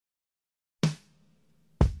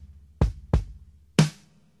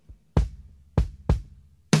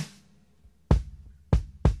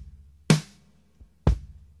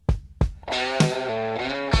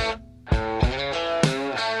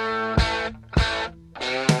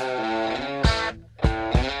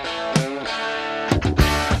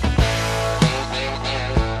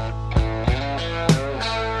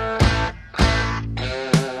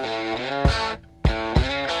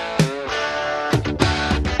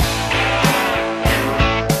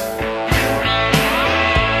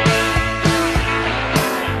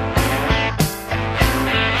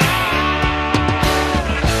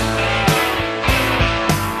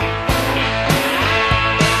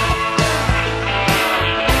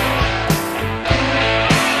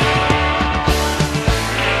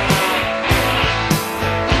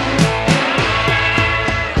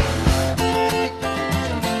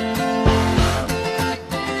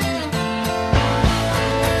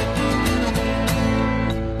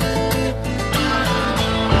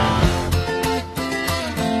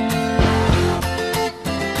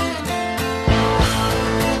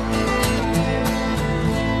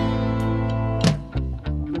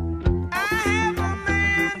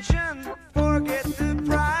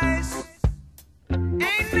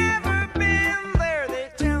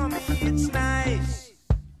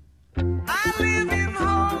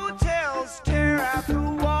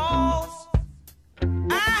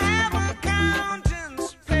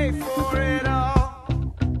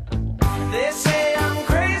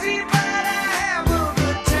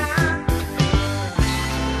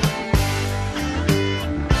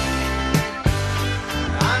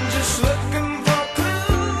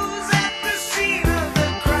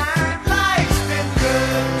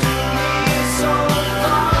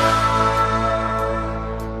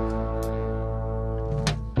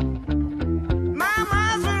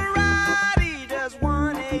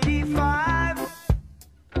85.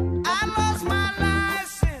 I lost my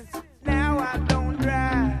license, now I don't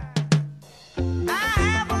drive. I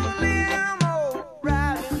have a limo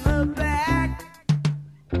right in the back.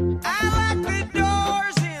 I lock the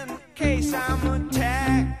doors in case I'm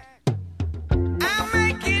attacked. I'm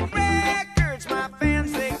making records, my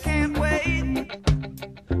fans, they can't wait.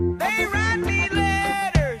 They write me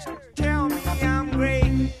letters, tell me I'm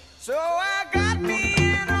great. So I got me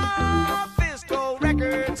an office, gold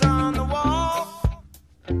records on the wall.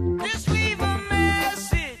 Just leave a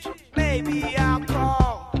message, maybe I'll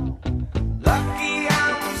call. Lucky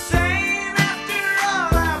I'm sane after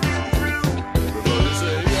all I've been through. Everybody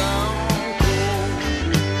say I'm cool.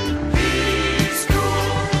 He's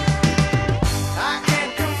cool. I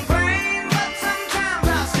can't complain, but sometimes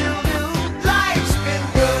I still do. Life's been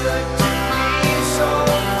good to me so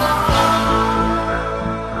far.